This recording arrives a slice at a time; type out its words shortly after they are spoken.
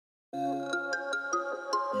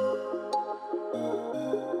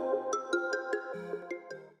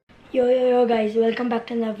Yo guys, welcome back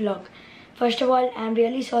to another vlog. First of all, I'm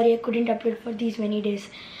really sorry I couldn't upload for these many days.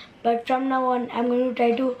 But from now on, I'm going to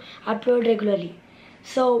try to upload regularly.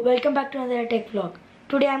 So, welcome back to another tech vlog.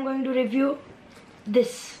 Today I'm going to review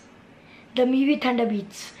this, the Mivi Thunder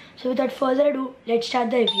Beats. So without further ado, let's start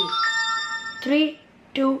the review. 3,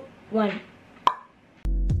 2, 1.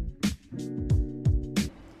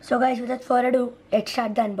 So guys, without further ado, let's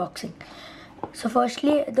start the unboxing. So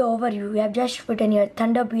firstly, the overview. We have just written here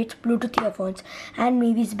Thunder Beats Bluetooth earphones and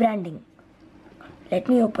Mivi's branding. Let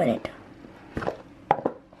me open it.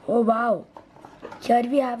 Oh wow! Here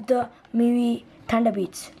we have the Mivi Thunder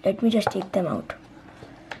Beats. Let me just take them out.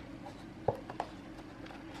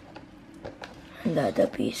 And the other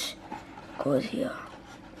piece goes here.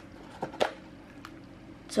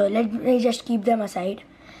 So let me just keep them aside.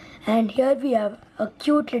 And here we have a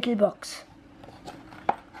cute little box.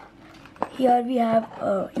 Here we have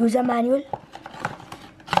a user manual.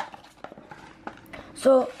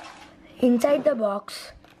 So inside the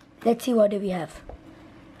box, let's see what do we have.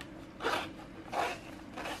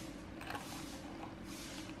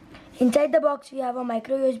 Inside the box we have a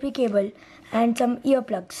micro USB cable and some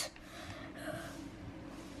earplugs.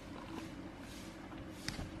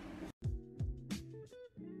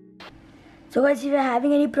 So guys, if you are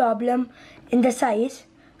having any problem in the size,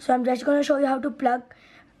 so I'm just going to show you how to plug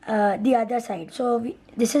the other side. So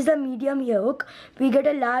this is the medium ear hook. We get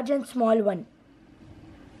a large and small one.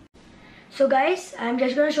 So guys, I'm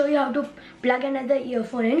just going to show you how to plug another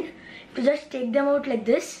earphone in. You just take them out like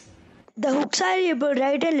this. The hooks are able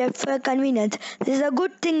right and left for convenience. This is a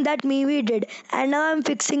good thing that Mivi did, and now I'm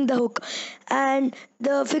fixing the hook, and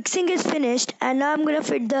the fixing is finished, and now I'm gonna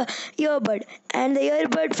fit the earbud, and the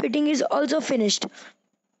earbud fitting is also finished.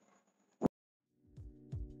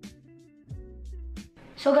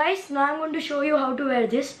 So guys, now I'm going to show you how to wear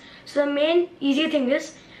this. So the main easy thing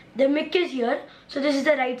is the mic is here. So this is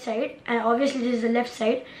the right side and obviously this is the left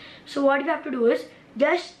side. So what you have to do is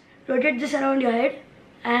just rotate this around your head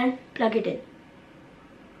and plug it in.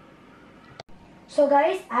 So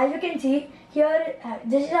guys, as you can see here,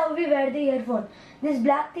 this is how we wear the earphone. This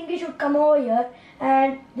black thingy should come over here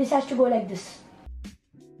and this has to go like this.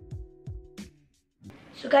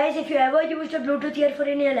 So guys, if you ever used a Bluetooth earphone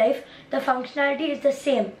in your life, the functionality is the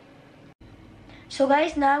same. So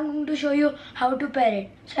guys, now I'm going to show you how to pair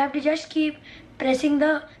it. So I have to just keep pressing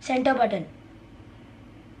the center button.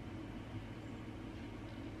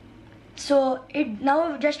 So it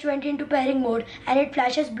now just went into pairing mode and it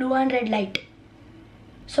flashes blue and red light.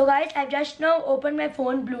 So guys, I've just now opened my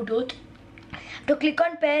phone Bluetooth to click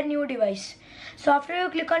on pair new device. So after you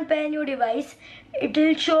click on pair new device, it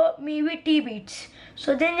will show Mivi T Beats.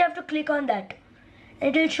 So then you have to click on that.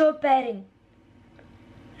 It will show pairing.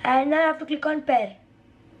 And now you have to click on pair.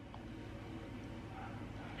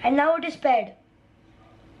 And now it is paired.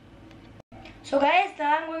 So guys,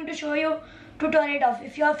 now I'm going to show you to turn it off.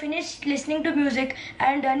 If you are finished listening to music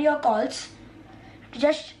and done your calls,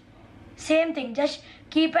 just same thing. Just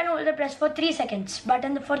keep and hold the press for 3 seconds.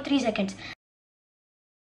 Button for 3 seconds.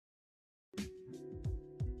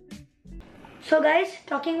 So guys,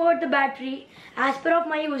 talking about the battery, as per of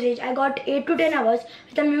my usage, I got 8 to 10 hours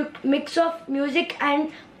with a mix of music and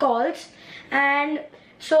calls. And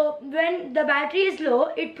so when the battery is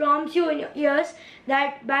low, it prompts you in your ears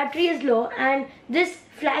that battery is low, and this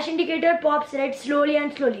flash indicator pops red slowly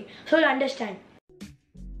and slowly. So you'll understand.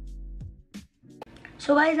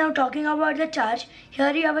 So guys, now talking about the charge,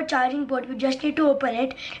 here you have a charging port. We just need to open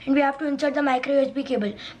it and we have to insert the micro USB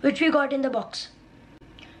cable which we got in the box.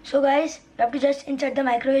 So guys, we have to just insert the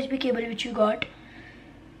micro USB cable which you got.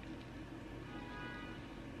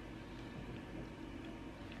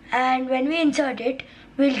 And when we insert it,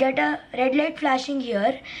 we'll get a red light flashing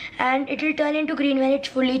here and it will turn into green when it's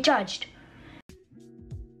fully charged.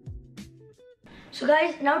 So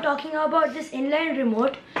guys, now talking about this inline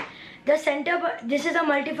remote, the this is a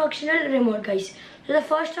multifunctional remote guys. So the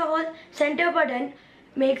first of all, center button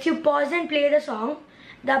makes you pause and play the song.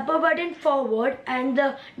 The upper button forward and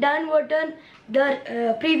the down button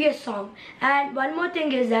the previous song. And one more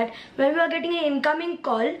thing is that when we are getting an incoming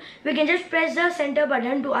call, we can just press the center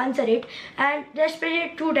button to answer it and just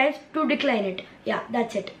press it 2 times to decline it. Yeah,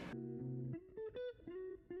 that's it.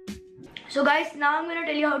 So guys, now I'm going to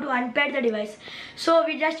tell you how to unpair the device. So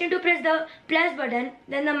we just need to press the plus button,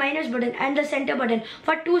 then the minus button and the center button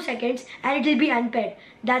for 2 seconds and it will be unpaired.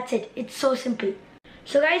 That's it. It's so simple.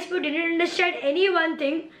 So guys, if you didn't understand any one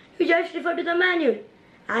thing, you just refer to the manual.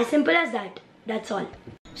 As simple as that. That's all.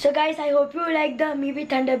 So guys, I hope you like the Mivi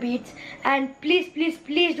Thunder Beats, and please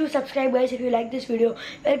do subscribe guys if you like this video.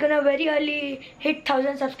 We're gonna very early hit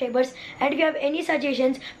 1000 subscribers, and if you have any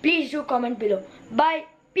suggestions, please do comment below. Bye,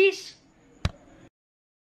 peace.